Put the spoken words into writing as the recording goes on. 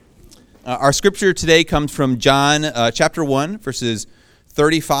Our scripture today comes from John chapter 1, verses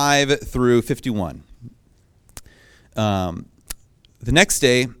 35 through 51. The next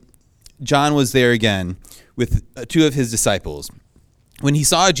day, John was there again with two of his disciples. When he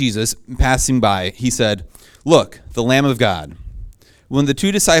saw Jesus passing by, he said, "Look, the Lamb of God." When the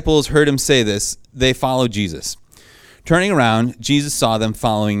two disciples heard him say this, they followed Jesus. Turning around, Jesus saw them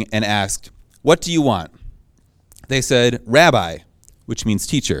following and asked, "What do you want?" They said, "Rabbi," which means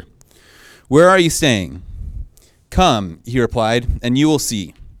teacher. "Where are you staying?" "Come," he replied, "and you will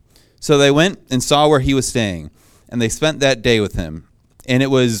see." So they went and saw where he was staying, and they spent that day with him. And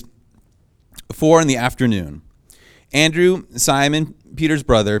it was 4 p.m. Andrew, Simon, Peter's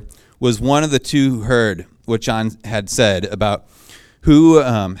brother, was one of the two who heard what John had said about who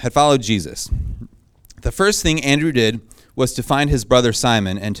had followed Jesus. The first thing Andrew did was to find his brother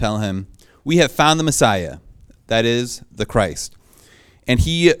Simon and tell him, "We have found the Messiah," that is, the Christ. And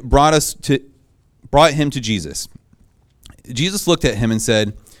he brought him to Jesus. Jesus looked at him and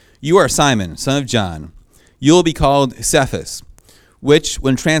said, "You are Simon, son of John. You will be called Cephas," which,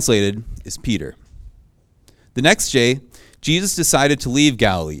 when translated, is Peter. The next day, Jesus decided to leave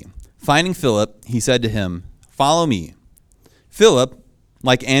Galilee. Finding Philip, he said to him, "Follow me." Philip,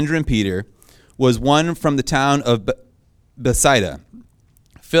 like Andrew and Peter, was one from the town of Bethsaida.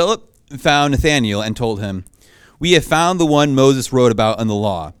 Philip found Nathanael and told him, "We have found the one Moses wrote about in the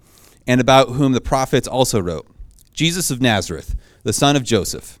law, and about whom the prophets also wrote, Jesus of Nazareth, the son of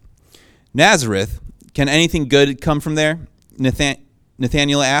Joseph." "Nazareth? Can anything good come from there?"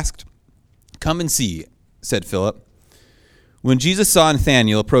 Nathanael asked. "Come and see," said Philip. When Jesus saw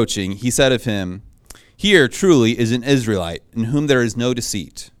Nathanael approaching, he said of him, "Here truly is an Israelite, in whom there is no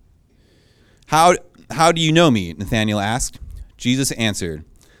deceit." How do you know me?" Nathanael asked. Jesus answered,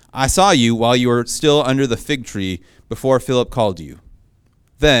 "I saw you while you were still under the fig tree before Philip called you."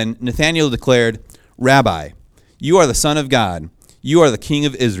 Then Nathanael declared, "Rabbi, you are the Son of God. You are the King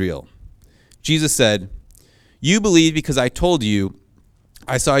of Israel." Jesus said, "You believe because I told you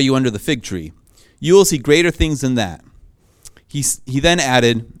I saw you under the fig tree. You will see greater things than that." He then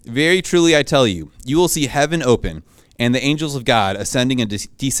added, "Very truly I tell you, you will see heaven open and the angels of God ascending and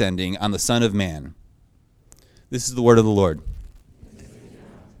descending on the Son of Man." This is the word of the Lord.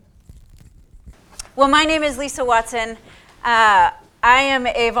 Well, my name is Lisa Watson. I am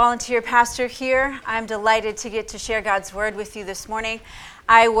a volunteer pastor here. I'm delighted to get to share God's word with you this morning.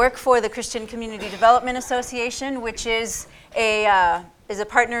 I work for the Christian Community Development Association, which is a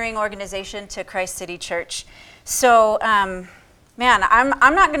partnering organization to Christ City Church. So, I'm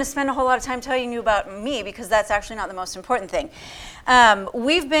not going to spend a whole lot of time telling you about me because that's actually not the most important thing.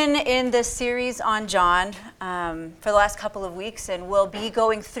 We've been in this series on John for the last couple of weeks, and we'll be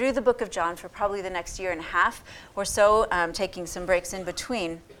going through the book of John for probably the next year and a half or so, taking some breaks in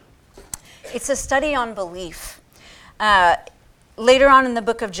between. It's a study on belief. Later on in the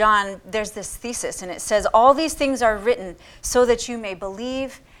book of John, there's this thesis, and it says, "All these things are written so that you may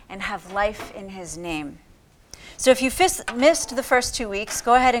believe and have life in his name." So if you missed the first 2 weeks,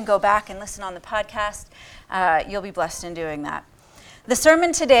 go ahead and go back and listen on the podcast. You'll be blessed in doing that. The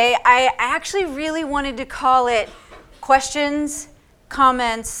sermon today, I actually really wanted to call it Questions,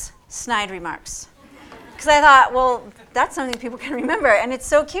 Comments, Snide Remarks. Because I thought, well, that's something people can remember, and it's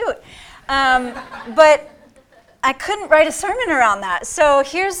so cute. But I couldn't write a sermon around that. So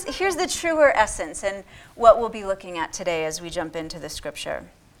here's the truer essence and what we'll be looking at today as we jump into the scripture.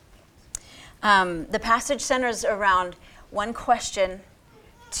 The passage centers around one question,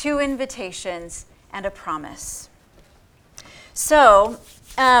 2 invitations, and a promise. So,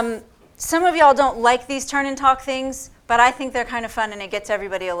 some of y'all don't like these turn and talk things, but I think they're kind of fun and it gets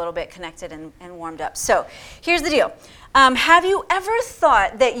everybody a little bit connected and warmed up. So, here's the deal. Have you ever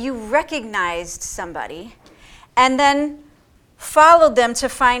thought that you recognized somebody and then followed them to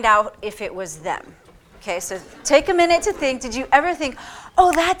find out if it was them? Okay, so take a minute to think. Did you ever think,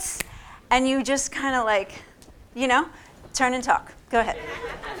 "Oh, that's..." And you just kind of turn and talk. Go ahead.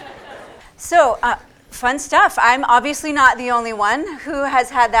 So, fun stuff. I'm obviously not the only one who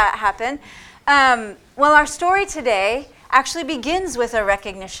has had that happen. Well, our story today actually begins with a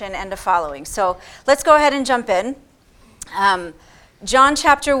recognition and a following. So let's go ahead and jump in. John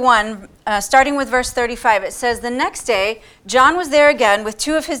chapter 1, starting with verse 35, it says, "The next day, John was there again with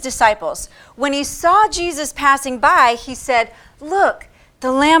two of his disciples. When he saw Jesus passing by, he said, 'Look,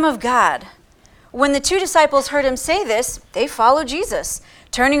 the Lamb of God.' When the two disciples heard him say this, they followed Jesus.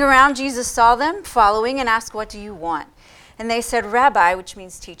 Turning around, Jesus saw them following and asked, 'What do you want?' And they said, 'Rabbi,' which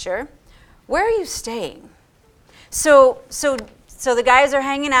means teacher, 'where are you staying?'" So So the guys are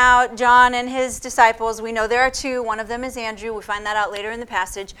hanging out, John and his disciples. We know there are two. One of them is Andrew. We find that out later in the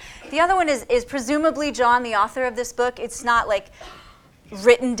passage. The other one is presumably John, the author of this book. It's not like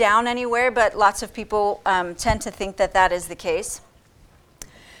written down anywhere, but lots of people tend to think that that is the case.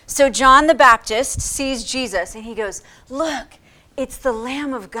 So John the Baptist sees Jesus, and he goes, look, it's the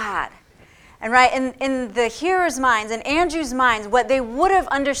Lamb of God. And right, in the hearers' minds, in Andrew's minds, what they would have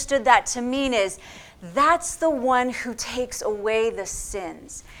understood that to mean is, that's the one who takes away the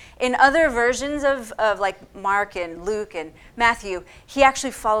sins. In other versions of like Mark and Luke and Matthew, he actually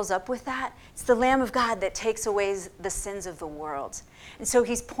follows up with that. It's the Lamb of God that takes away the sins of the world. And so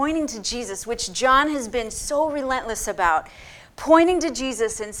he's pointing to Jesus, which John has been so relentless about, pointing to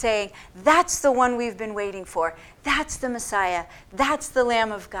Jesus and saying, that's the one we've been waiting for. That's the Messiah. That's the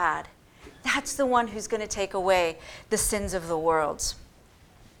Lamb of God. That's the one who's going to take away the sins of the world.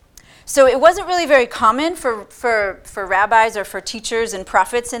 So it wasn't really very common for rabbis or for teachers and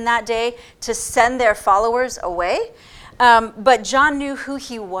prophets in that day to send their followers away. But John knew who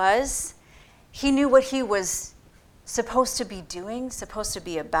he was. He knew what he was supposed to be doing, supposed to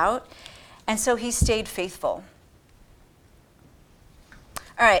be about. And so he stayed faithful.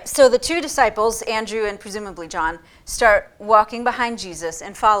 All right, so the two disciples, Andrew and presumably John, start walking behind Jesus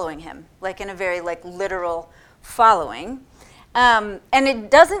and following him, like in a very literal following. And it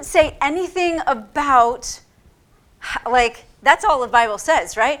doesn't say anything about, that's all the Bible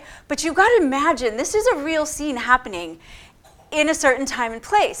says, right? But you've got to imagine, this is a real scene happening in a certain time and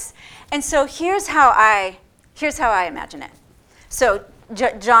place. And so here's how I imagine it. So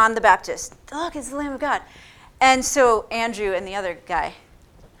John the Baptist, look, it's the Lamb of God. And so Andrew and the other guy,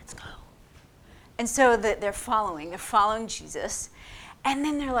 let's go. And so they're following Jesus. And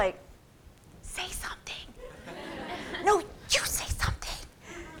then they're like, say something. No, you say something.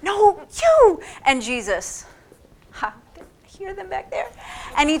 No, you. And Jesus, I hear them back there.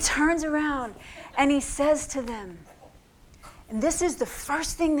 And he turns around and he says to them, and this is the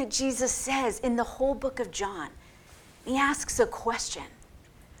first thing that Jesus says in the whole book of John. He asks a question.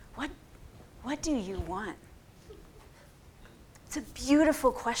 What do you want? It's a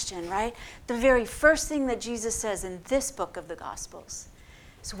beautiful question, right? The very first thing that Jesus says in this book of the Gospels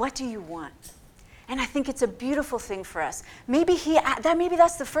is, what do you want? And I think it's a beautiful thing for us. Maybe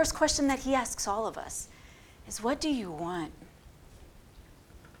that's the first question that he asks all of us, is what do you want?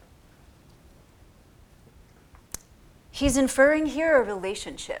 He's inferring here a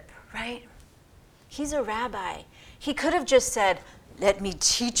relationship, right? He's a rabbi. He could have just said, let me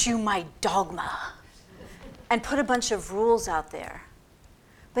teach you my dogma, and put a bunch of rules out there.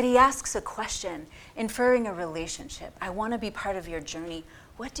 But he asks a question, inferring a relationship. I want to be part of your journey.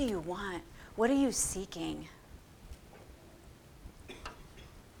 What do you want? What are you seeking?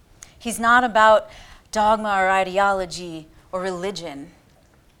 He's not about dogma or ideology or religion.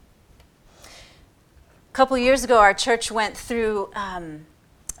 A couple years ago, our church went through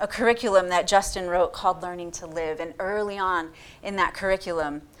a curriculum that Justin wrote called Learning to Live. And early on in that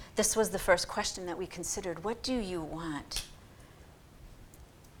curriculum, this was the first question that we considered. What do you want?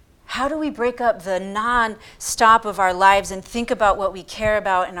 How do we break up the non-stop of our lives and think about what we care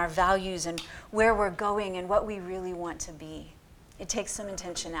about and our values and where we're going and what we really want to be? It takes some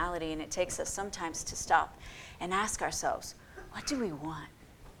intentionality, and it takes us sometimes to stop and ask ourselves, what do we want?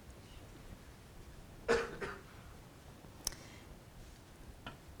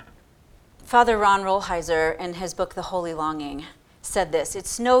 Father Ron Rolheiser, in his book, The Holy Longing, said this: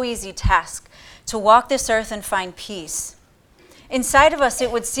 it's no easy task to walk this earth and find peace. Inside of us,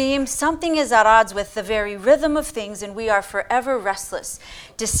 it would seem something is at odds with the very rhythm of things, and we are forever restless,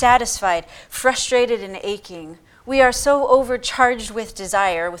 dissatisfied, frustrated, and aching. We are so overcharged with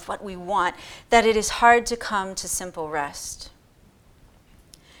desire, with what we want, that it is hard to come to simple rest.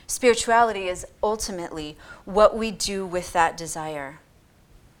 Spirituality is ultimately what we do with that desire,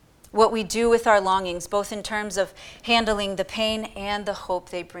 what we do with our longings, both in terms of handling the pain and the hope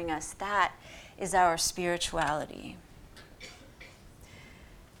they bring us. That is our spirituality.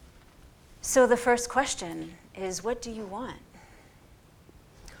 So the first question is, what do you want?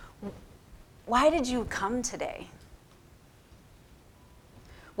 Why did you come today?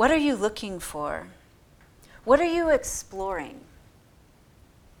 What are you looking for? What are you exploring?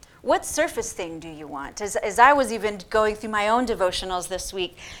 What surface thing do you want? As I was even going through my own devotionals this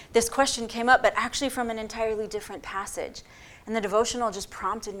week, this question came up, but actually from an entirely different passage. And the devotional just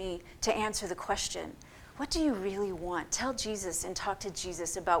prompted me to answer the question, what do you really want? Tell Jesus and talk to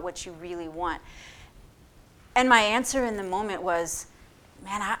Jesus about what you really want. And my answer in the moment was,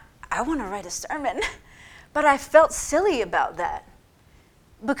 man, I want to write a sermon. But I felt silly about that.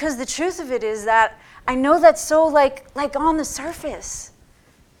 Because the truth of it is that I know that's so like on the surface.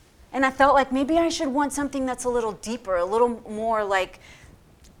 And I felt like maybe I should want something that's a little deeper, a little more like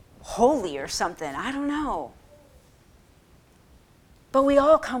holy or something. I don't know. But we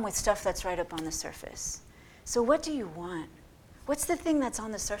all come with stuff that's right up on the surface. So what do you want? What's the thing that's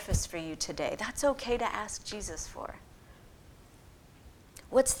on the surface for you today? That's okay to ask Jesus for.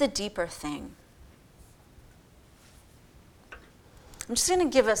 What's the deeper thing? I'm just going to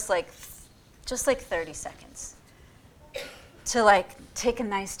give us just 30 seconds to take a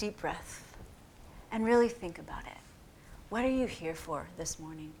nice deep breath and really think about it. What are you here for this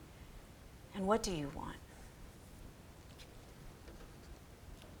morning? And what do you want?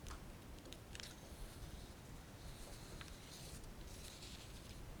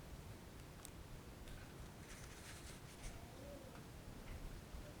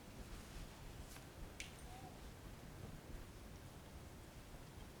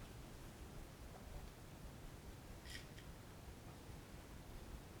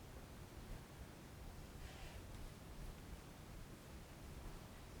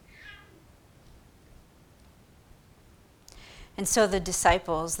 And so the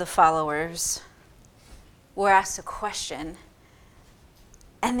disciples, the followers, were asked a question.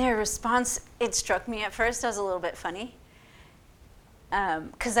 And their response, it struck me at first as a little bit funny.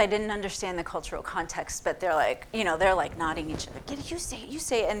 Because I didn't understand the cultural context. But they're nodding each other. You say it, you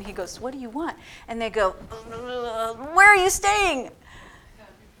say it. And he goes, what do you want? And they go, where are you staying?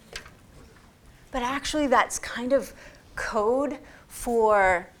 But actually that's kind of code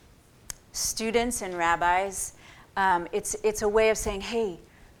for students and rabbis. It's a way of saying, hey,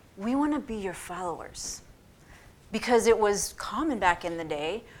 we want to be your followers. Because it was common back in the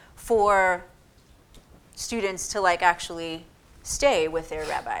day for students to actually stay with their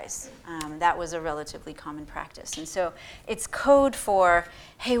rabbis. That was a relatively common practice. And so it's code for,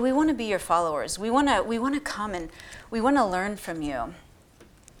 hey, we want to be your followers. We want to come and we want to learn from you.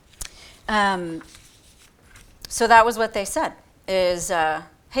 So that was what they said, is,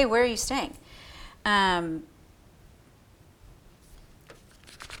 hey, where are you staying?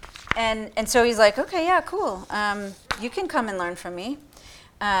 And so he's like, okay, yeah, cool. You can come and learn from me.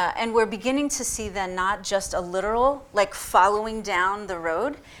 And we're beginning to see then not just a literal, following down the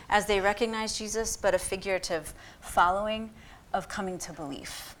road as they recognize Jesus, but a figurative following of coming to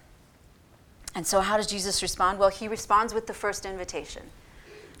belief. And so how does Jesus respond? Well, he responds with the first invitation.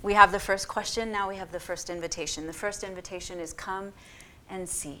 We have the first question, now we have the first invitation. The first invitation is come and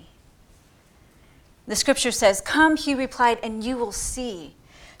see. The scripture says, come, he replied, and you will see.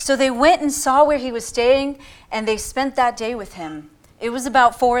 So they went and saw where he was staying, and they spent that day with him. It was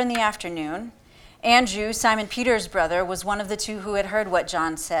about 4 p.m. Andrew, Simon Peter's brother, was one of the two who had heard what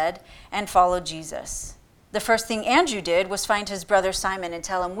John said and followed Jesus. The first thing Andrew did was find his brother Simon and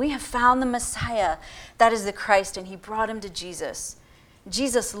tell him, we have found the Messiah, that is the Christ, and he brought him to Jesus.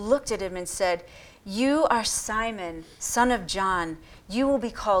 Jesus looked at him and said, you are Simon, son of John. You will be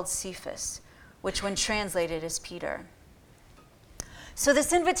called Cephas, which when translated is Peter. So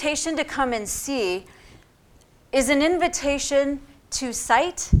this invitation to come and see is an invitation to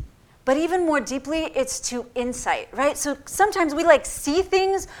sight, but even more deeply, it's to insight, right? So sometimes we see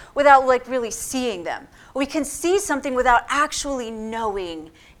things without really seeing them. We can see something without actually knowing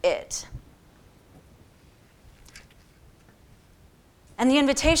it. And the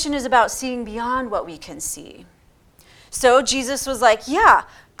invitation is about seeing beyond what we can see. So Jesus was like, yeah,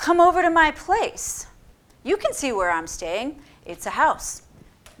 come over to my place. You can see where I'm staying. It's a house.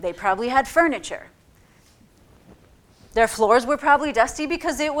 They probably had furniture. Their floors were probably dusty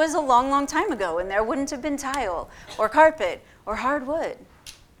because it was a long, long time ago and there wouldn't have been tile or carpet or hardwood.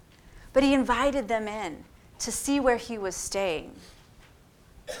 But he invited them in to see where he was staying.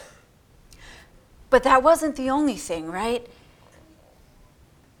 But that wasn't the only thing, right?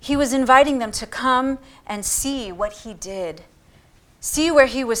 He was inviting them to come and see what he did, see where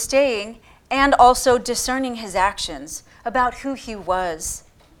he was staying, and also discerning his actions about who he was,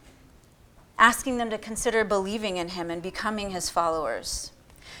 asking them to consider believing in him and becoming his followers.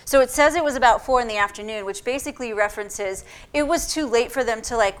 So it says it was about 4 p.m, which basically references it was too late for them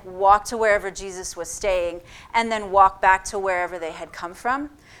to walk to wherever Jesus was staying and then walk back to wherever they had come from.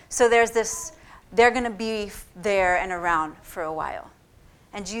 So there's this, they're going to be there and around for a while.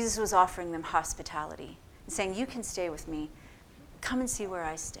 And Jesus was offering them hospitality and saying, you can stay with me. Come and see where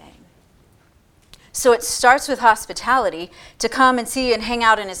I stay. So it starts with hospitality to come and see and hang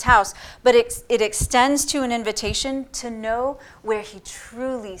out in his house, but it extends to an invitation to know where he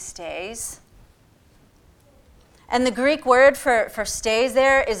truly stays And the Greek word for stays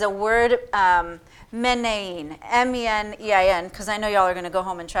there is a word, menein, M-E-N-E-I-N, because I know y'all are going to go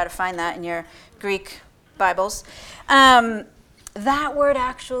home and try to find that in your Greek Bibles. That word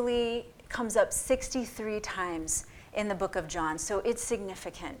actually comes up 63 times in the book of John, so it's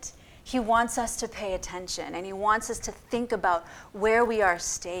significant. He wants us to pay attention, and he wants us to think about where we are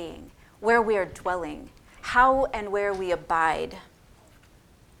staying, where we are dwelling, how and where we abide.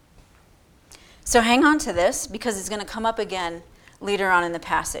 So hang on to this, because it's going to come up again later on in the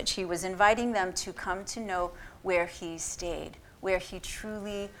passage. He was inviting them to come to know where he stayed, where he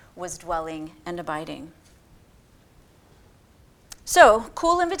truly was dwelling and abiding. So,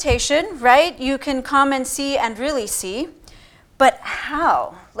 cool invitation, right? You can come and see and really see. But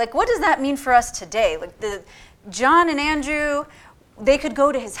how? Like, what does that mean for us today? Like, John and Andrew, they could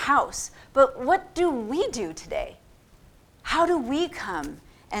go to his house. But what do we do today? How do we come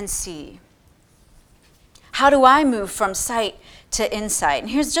and see? How do I move from sight to insight?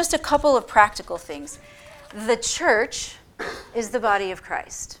 And here's just a couple of practical things. The church is the body of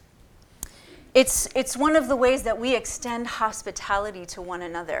Christ. It's one of the ways that we extend hospitality to one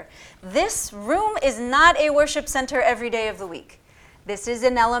another. This room is not a worship center every day of the week. This is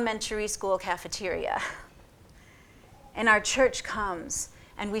an elementary school cafeteria. And our church comes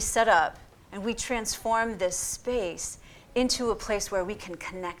and we set up and we transform this space into a place where we can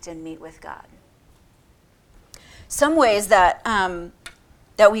connect and meet with God. Some ways that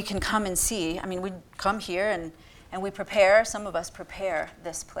we can come and see, I mean, we come here and we prepare, some of us prepare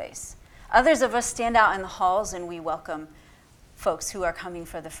this place. Others of us stand out in the halls and we welcome folks who are coming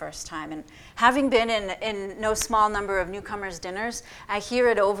for the first time. And having been in no small number of newcomers' dinners, I hear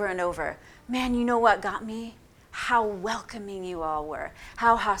it over and over. Man, you know what got me? How welcoming you all were.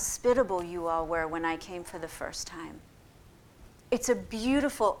 How hospitable you all were when I came for the first time. It's a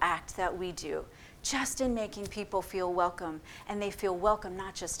beautiful act that we do, just in making people feel welcome. And they feel welcome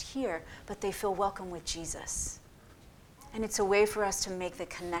not just here, but they feel welcome with Jesus. And it's a way for us to make the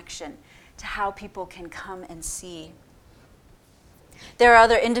connection to how people can come and see. There are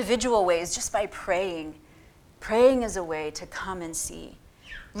other individual ways, just by praying. Praying is a way to come and see.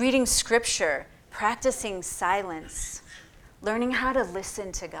 Reading scripture, practicing silence, learning how to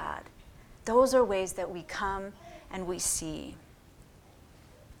listen to God. Those are ways that we come and we see.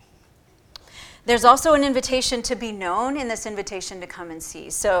 There's also an invitation to be known in this invitation to come and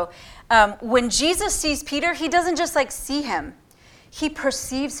see. So when Jesus sees Peter, he doesn't just see him. He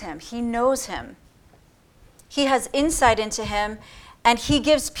perceives him. He knows him. He has insight into him, and he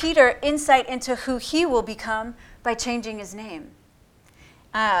gives Peter insight into who he will become by changing his name.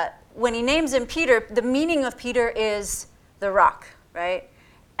 When he names him Peter, the meaning of Peter is the rock, right?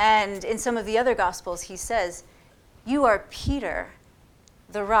 And in some of the other Gospels, he says, "You are Peter,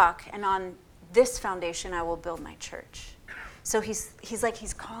 the rock, and on this foundation I will build my church." So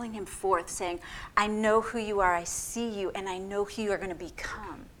he's calling him forth, saying, I know who you are, I see you, and I know who you are going to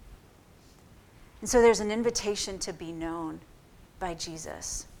become. And so there's an invitation to be known by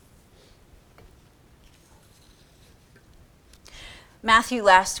Jesus. Matthew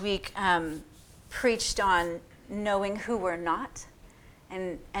last week preached on knowing who we're not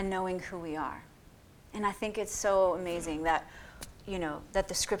and knowing who we are. And I think it's so amazing that that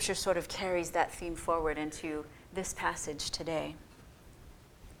the scripture sort of carries that theme forward into this passage today.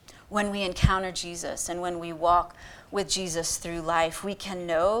 When we encounter Jesus and when we walk with Jesus through life, we can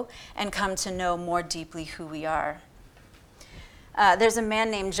know and come to know more deeply who we are. There's a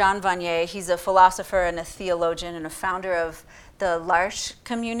man named John Vanier. He's a philosopher and a theologian and a founder of the L'Arche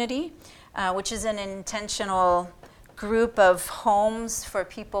community, which is an intentional group of homes for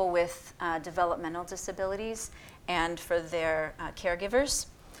people with developmental disabilities and for their caregivers.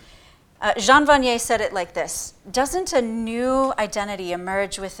 Jean Vanier said it like this: doesn't a new identity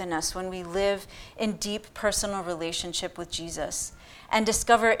emerge within us when we live in deep personal relationship with Jesus and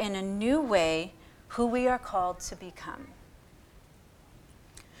discover in a new way who we are called to become?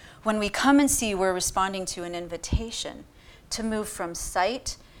 When we come and see, we're responding to an invitation to move from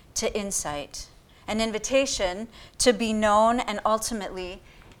sight to insight, an invitation to be known, and ultimately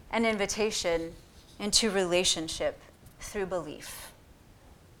an invitation into relationship through belief.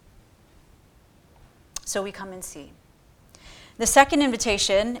 So we come and see. The second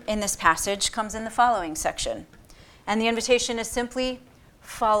invitation in this passage comes in the following section. And the invitation is simply,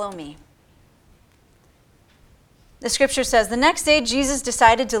 follow me. The scripture says, the next day Jesus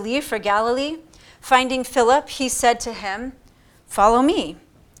decided to leave for Galilee. Finding Philip, he said to him, follow me.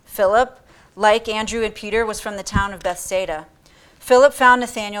 Philip, like Andrew and Peter, was from the town of Bethsaida. Philip found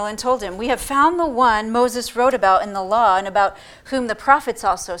Nathanael and told him, we have found the one Moses wrote about in the law and about whom the prophets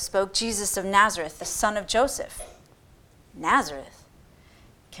also spoke, Jesus of Nazareth, the son of Joseph. Nazareth.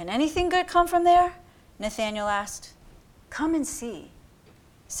 Can anything good come from there? Nathanael asked. Come and see,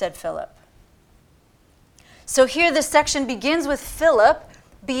 said Philip. So here this section begins with Philip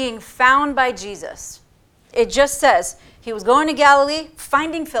being found by Jesus. It just says he was going to Galilee,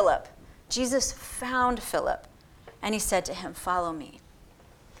 finding Philip. Jesus found Philip, and he said to him, follow me.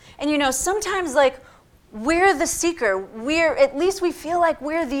 And you know, sometimes we're the seeker. At least we feel like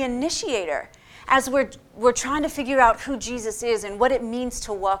we're the initiator as we're trying to figure out who Jesus is and what it means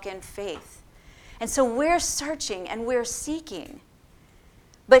to walk in faith. And so we're searching and we're seeking.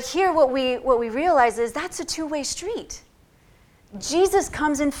 But here what we realize is that's a two-way street. Jesus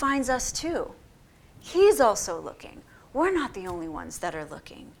comes and finds us too. He's also looking. We're not the only ones that are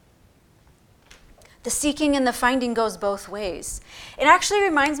looking. The seeking and the finding goes both ways. It actually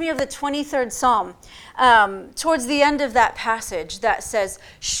reminds me of the 23rd Psalm, towards the end of that passage that says,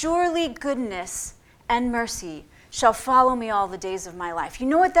 surely goodness and mercy shall follow me all the days of my life. You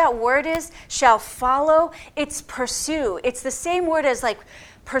know what that word is? Shall follow? It's pursue. It's the same word as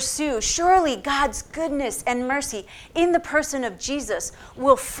pursue. Surely God's goodness and mercy in the person of Jesus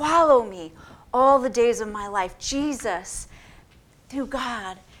will follow me all the days of my life. Jesus, through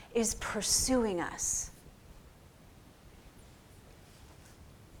God, is pursuing us.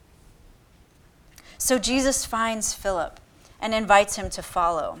 So Jesus finds Philip and invites him to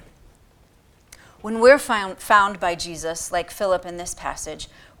follow. When we're found by Jesus, like Philip in this passage,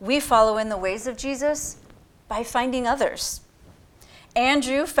 we follow in the ways of Jesus by finding others.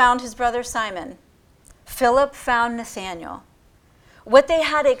 Andrew found his brother Simon. Philip found Nathanael. What they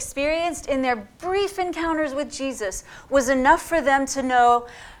had experienced in their brief encounters with Jesus was enough for them to know,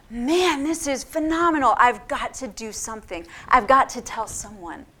 man, this is phenomenal. I've got to do something. I've got to tell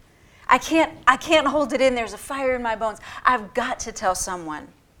someone. I can't hold it in. There's a fire in my bones. I've got to tell someone.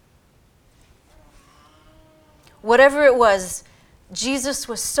 Whatever it was, Jesus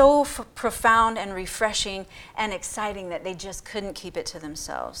was so profound and refreshing and exciting that they just couldn't keep it to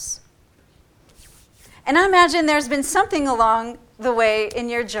themselves. And I imagine there's been something along the way in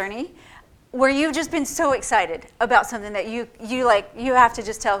your journey where you've just been so excited about something that you have to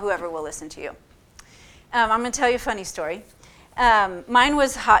just tell whoever will listen to you. I'm going to tell you a funny story. Mine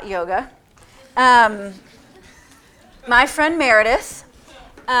was hot yoga. My friend Meredith,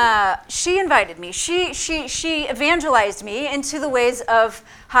 she invited me. She evangelized me into the ways of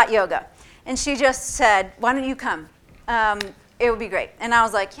hot yoga. And she just said, why don't you come? It would be great. And I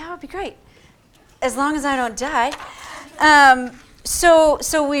was like, yeah, it would be great. As long as I don't die.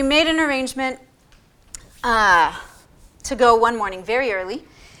 So we made an arrangement to go one morning very early.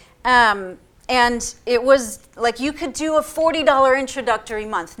 And it was like you could do a $40 introductory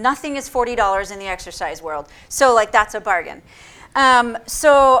month. Nothing is $40 in the exercise world. So that's a bargain.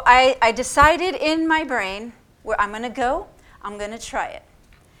 So I decided in my brain where I'm going to go, I'm going to try it.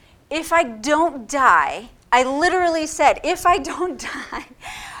 If I don't die, I literally said, if I don't die,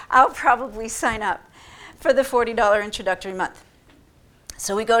 I'll probably sign up for the $40 introductory month.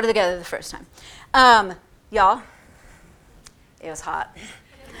 So we go together the first time. Y'all, it was hot.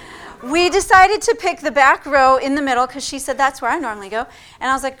 We decided to pick the back row in the middle because she said that's where I normally go. And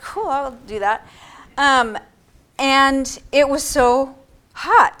I was like, cool, I'll do that. And it was so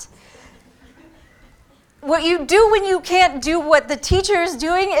hot. What you do when you can't do what the teacher is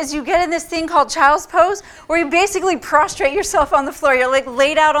doing is you get in this thing called child's pose where you basically prostrate yourself on the floor. You're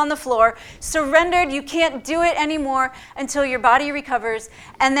laid out on the floor, surrendered. You can't do it anymore until your body recovers.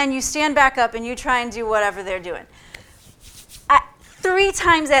 And then you stand back up and you try and do whatever they're doing. 3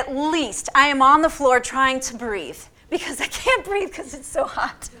 times at least, I am on the floor trying to breathe because I can't breathe because it's so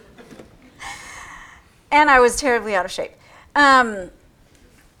hot. And I was terribly out of shape.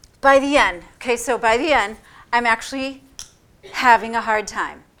 By the end, I'm actually having a hard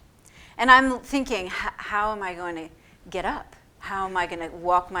time. And I'm thinking, how am I going to get up? How am I going to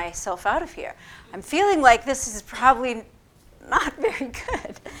walk myself out of here? I'm feeling like this is probably not very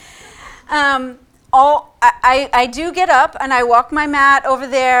good. I do get up and I walk my mat over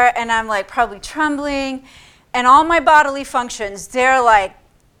there and I'm probably trembling and all my bodily functions, they're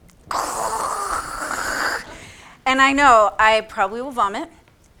and I know I probably will vomit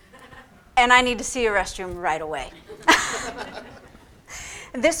and I need to see a restroom right away.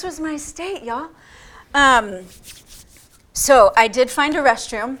 This was my state, y'all. So I did find a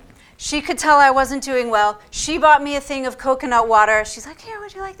restroom. She could tell I wasn't doing well. She bought me a thing of coconut water. She's like, here,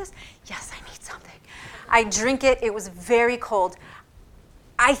 would you like this? Yes, I need something. I drink it. It was very cold.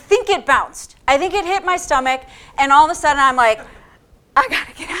 I think it bounced. I think it hit my stomach. And all of a sudden, I'm like, I got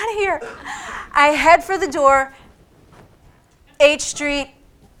to get out of here. I head for the door, H Street,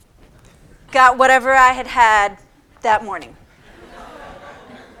 got whatever I had, that morning.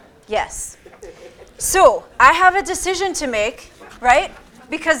 Yes. So I have a decision to make, right?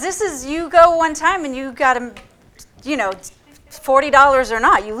 Because this is, you go one time and you got to, $40 or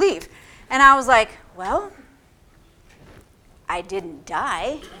not, you leave. And I was like, well, I didn't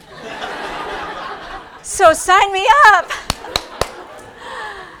die. So sign me up.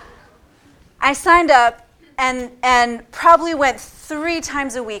 I signed up and probably went 3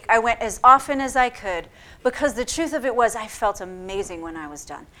 times a week. I went as often as I could because the truth of it was I felt amazing when I was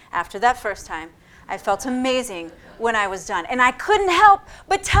done. After that first time, I felt amazing when I was done. And I couldn't help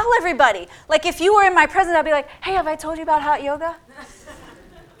but tell everybody. Like if you were in my presence, I'd be like, hey, have I told you about hot yoga?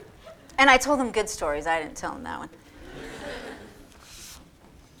 And I told them good stories. I didn't tell them that one.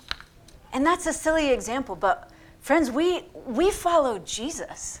 And that's a silly example, but friends, we follow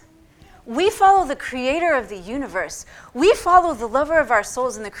Jesus. We follow the creator of the universe. We follow the lover of our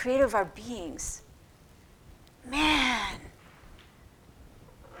souls and the creator of our beings. Man,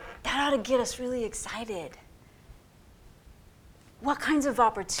 that ought to get us really excited. What kinds of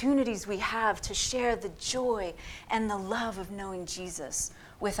opportunities we have to share the joy and the love of knowing Jesus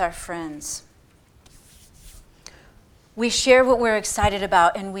with our friends. We share what we're excited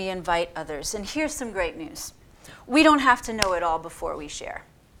about and we invite others. And here's some great news. We don't have to know it all before we share.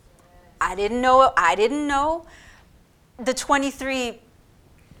 I didn't know the 23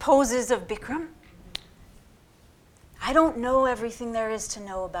 poses of Bikram. I don't know everything there is to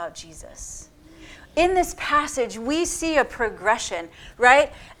know about Jesus. In this passage, we see a progression,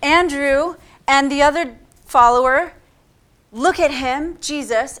 right? Andrew and the other follower look at him,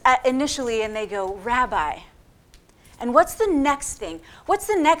 Jesus, initially, and they go, Rabbi. And what's the next thing? What's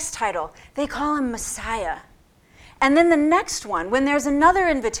the next title? They call him Messiah. And then the next one, when there's another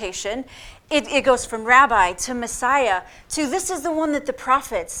invitation, it goes from Rabbi to Messiah to this is the one that the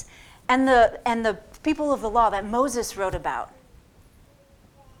prophets and the people of the law that Moses wrote about.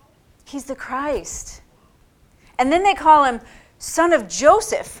 He's the Christ. And then they call him son of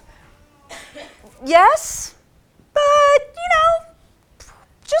Joseph. Yes, but,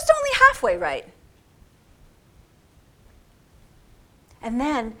 just only halfway right. And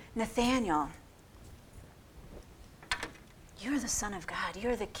then Nathanael. You're the Son of God.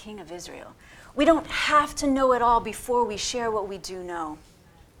 You're the King of Israel. We don't have to know it all before we share what we do know.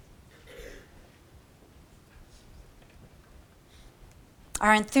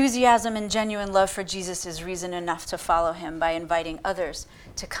 Our enthusiasm and genuine love for Jesus is reason enough to follow him by inviting others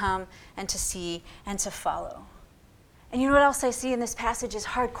to come and to see and to follow. And you know what else I see in this passage is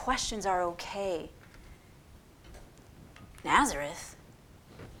hard questions are okay. Nazareth?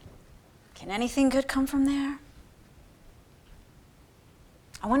 Can anything good come from there?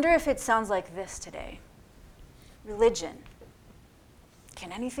 I wonder if it sounds like this today. Religion.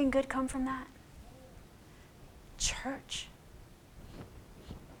 Can anything good come from that? Church.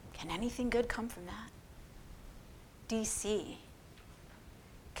 Can anything good come from that? DC.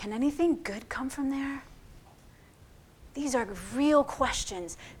 Can anything good come from there? These are real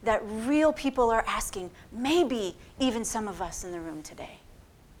questions that real people are asking, maybe even some of us in the room today.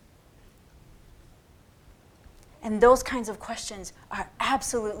 And those kinds of questions are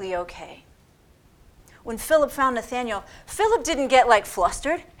absolutely okay. When Philip found Nathanael, Philip didn't get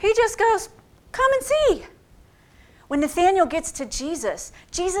flustered. He just goes, come and see. When Nathanael gets to Jesus,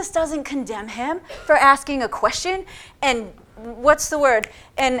 Jesus doesn't condemn him for asking a question and what's the word?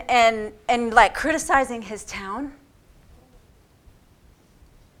 And criticizing his town.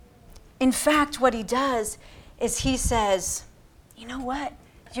 In fact, what he does is he says, you know what?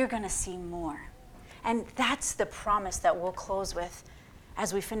 You're going to see more. And that's the promise that we'll close with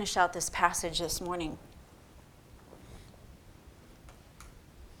as we finish out this passage this morning.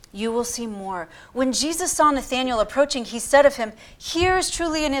 You will see more. When Jesus saw Nathanael approaching, he said of him, here is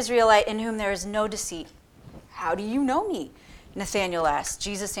truly an Israelite in whom there is no deceit. How do you know me? Nathanael asked.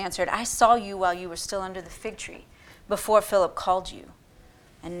 Jesus answered, I saw you while you were still under the fig tree, before Philip called you.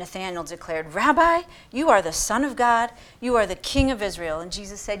 And Nathanael declared, Rabbi, you are the Son of God. You are the King of Israel. And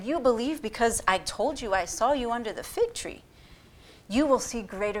Jesus said, you believe because I told you I saw you under the fig tree. You will see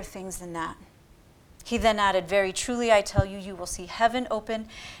greater things than that. He then added, very truly I tell you, you will see heaven open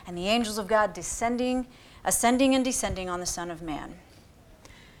and the angels of God ascending and descending on the Son of Man.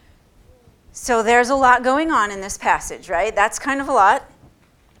 So there's a lot going on in this passage, right? That's kind of a lot.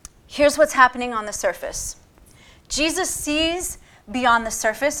 Here's what's happening on the surface. Jesus sees beyond the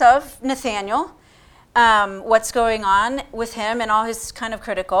surface of Nathanael, what's going on with him and all his kind of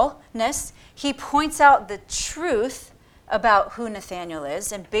criticalness. He points out the truth about who Nathanael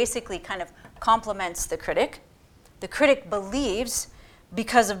is and basically kind of compliments the critic. The critic believes,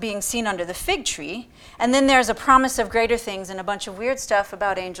 because of being seen under the fig tree. And then there's a promise of greater things and a bunch of weird stuff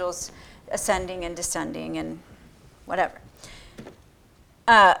about angels ascending and descending and whatever.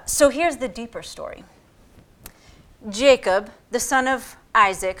 So here's the deeper story. Jacob, the son of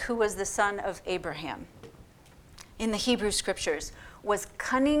Isaac, who was the son of Abraham, in the Hebrew scriptures, was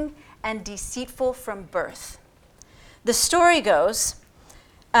cunning and deceitful from birth. The story goes,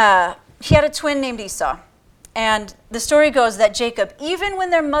 he had a twin named Esau. And the story goes that Jacob, even when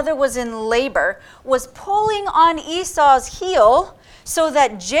their mother was in labor, was pulling on Esau's heel so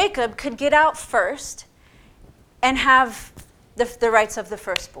that Jacob could get out first and have the rights of the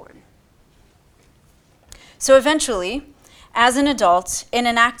firstborn. So eventually, as an adult, in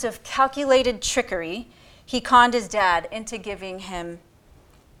an act of calculated trickery, he conned his dad into giving him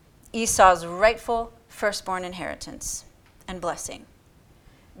Esau's rightful firstborn inheritance and blessing.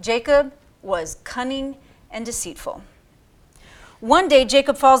 Jacob was cunning and deceitful. One day,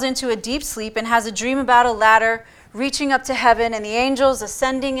 Jacob falls into a deep sleep and has a dream about a ladder reaching up to heaven and the angels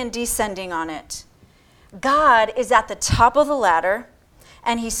ascending and descending on it. God is at the top of the ladder,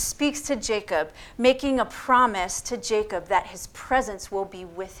 and he speaks to Jacob, making a promise to Jacob that his presence will be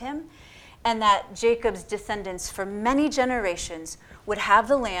with him and that Jacob's descendants for many generations would have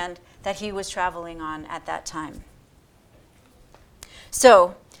the land that he was traveling on at that time.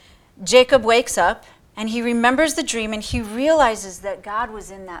 So Jacob wakes up and he remembers the dream and he realizes that God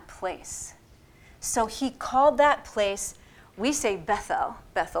was in that place. So he called that place, we say Bethel.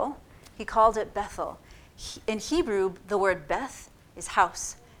 He called it Bethel. In Hebrew, the word Beth is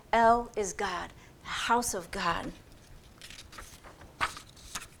house. El is God, the house of God.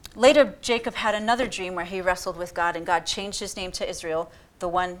 Later, Jacob had another dream where he wrestled with God, and God changed his name to Israel,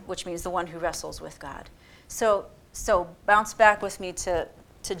 which means the one who wrestles with God. So bounce back with me to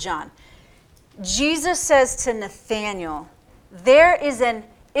John. Jesus says to Nathanael, there is an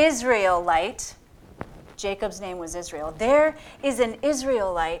Israelite. Jacob's name was Israel. There is an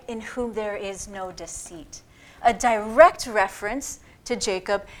Israelite in whom there is no deceit. A direct reference to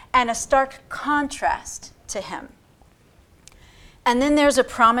Jacob and a stark contrast to him. And then there's a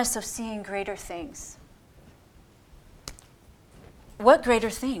promise of seeing greater things. What greater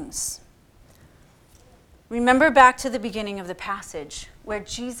things? Remember back to the beginning of the passage where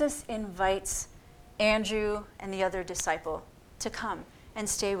Jesus invites Andrew and the other disciple to come and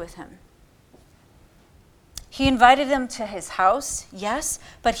stay with him. He invited them to his house, yes,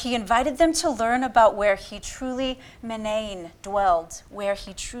 but he invited them to learn about where he truly dwelled, where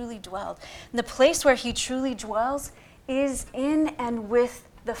he truly dwelled. And the place where he truly dwells is in and with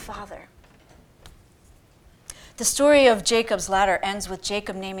the Father. The story of Jacob's ladder ends with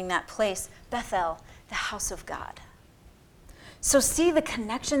Jacob naming that place Bethel, the house of God. So see the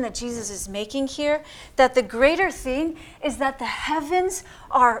connection that Jesus is making here, that the greater thing is that the heavens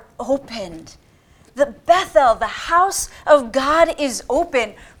are opened. The Bethel, the house of God, is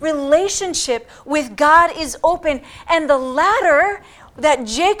open. Relationship with God is open. And the ladder that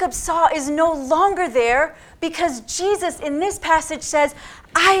Jacob saw is no longer there because Jesus in this passage says,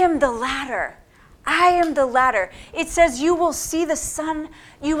 I am the ladder. I am the ladder. It says you will see the Son,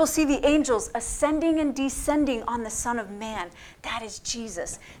 you will see the angels ascending and descending on the Son of Man. That is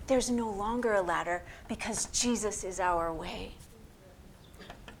Jesus. There's no longer a ladder because Jesus is our way.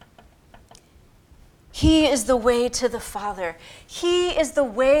 He is the way to the Father. He is the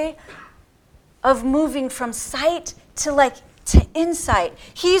way of moving from sight to insight.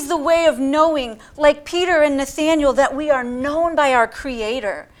 He's the way of knowing, like Peter and Nathanael, that we are known by our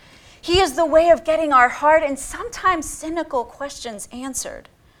Creator. He is the way of getting our hard and sometimes cynical questions answered.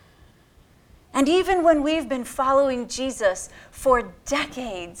 And even when we've been following Jesus for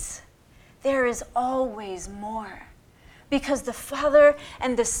decades, there is always more. Because the Father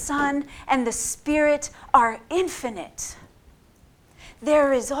and the Son and the Spirit are infinite.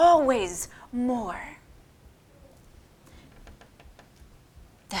 There is always more.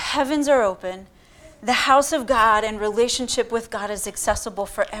 The heavens are open. The house of God and relationship with God is accessible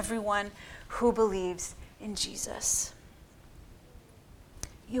for everyone who believes in Jesus.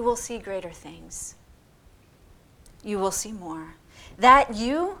 You will see greater things. You will see more.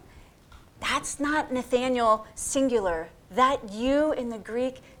 That's not Nathanael singular. That you in the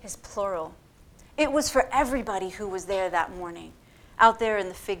Greek is plural. It was for everybody who was there that morning, out there in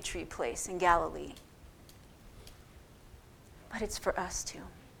the fig tree place in Galilee. But it's for us too.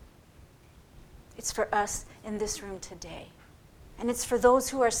 It's for us in this room today. And it's for those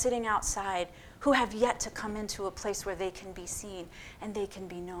who are sitting outside who have yet to come into a place where they can be seen and they can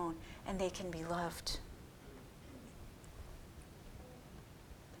be known and they can be loved.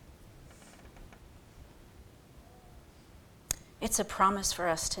 It's a promise for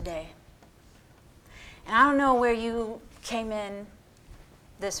us today. And I don't know where you came in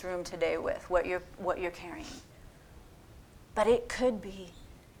this room today with, what you're carrying. But it could be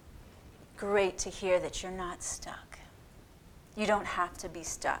great to hear that you're not stuck. You don't have to be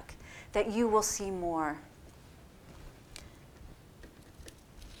stuck, that you will see more.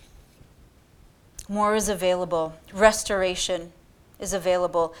 More is available. Restoration is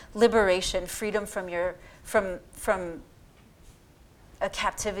available. Liberation, freedom from a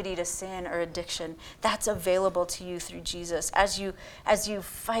captivity to sin or addiction, that's available to you through Jesus. As you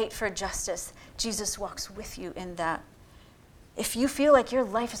fight for justice, Jesus walks with you in that. If you feel like your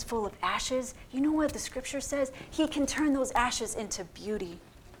life is full of ashes, you know what the scripture says? He can turn those ashes into beauty.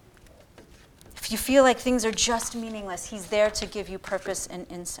 If you feel like things are just meaningless, he's there to give you purpose and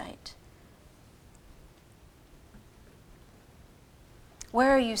insight. Where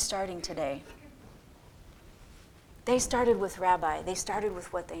are you starting today? They started with Rabbi. They started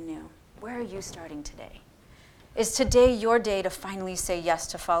with what they knew. Where are you starting today? Is today your day to finally say yes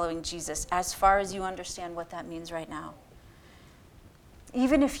to following Jesus, as far as you understand what that means right now?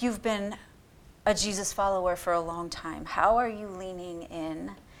 Even if you've been a Jesus follower for a long time, how are you leaning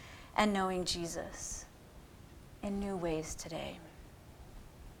in and knowing Jesus in new ways today?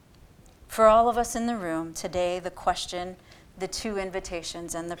 For all of us in the room, today the question, the two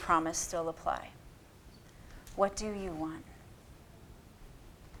invitations, and the promise still apply. What do you want?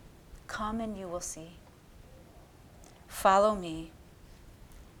 Come and you will see. Follow me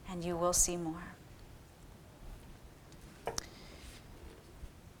and you will see more.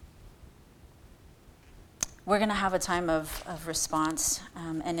 We're going to have a time of response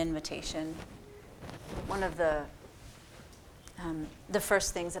and invitation. One of the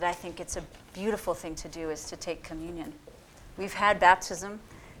first things that I think it's a beautiful thing to do is to take communion. We've had baptism.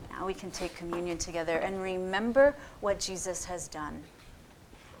 Now we can take communion together and remember what Jesus has done.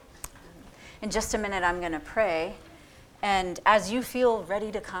 In just a minute, I'm going to pray. And as you feel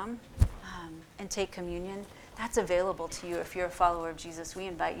ready to come and take communion, that's available to you. If you're a follower of Jesus, we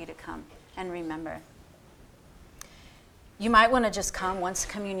invite you to come and remember. You might want to just come once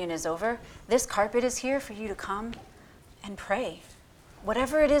communion is over. This carpet is here for you to come and pray.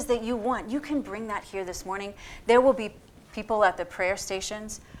 Whatever it is that you want, you can bring that here this morning. There will be people at the prayer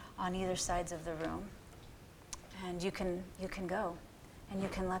stations on either sides of the room. And you can go and you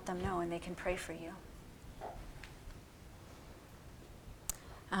can let them know and they can pray for you.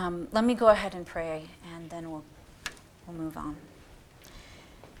 Let me go ahead and pray and then we'll move on.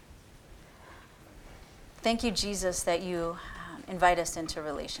 Thank you, Jesus, that you invite us into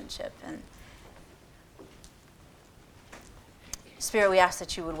relationship. And Spirit, we ask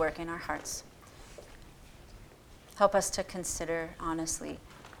that you would work in our hearts. Help us to consider honestly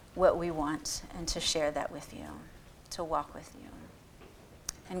what we want and to share that with you, to walk with you.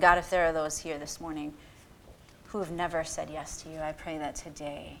 And God, if there are those here this morning who have never said yes to you, I pray that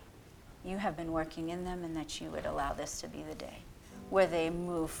today you have been working in them and that you would allow this to be the day where they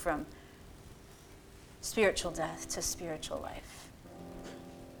move from spiritual death to spiritual life.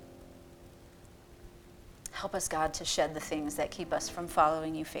 Help us, God, to shed the things that keep us from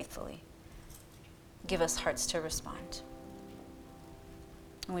following you faithfully. Give us hearts to respond.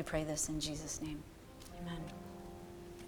 And we pray this in Jesus' name. Amen.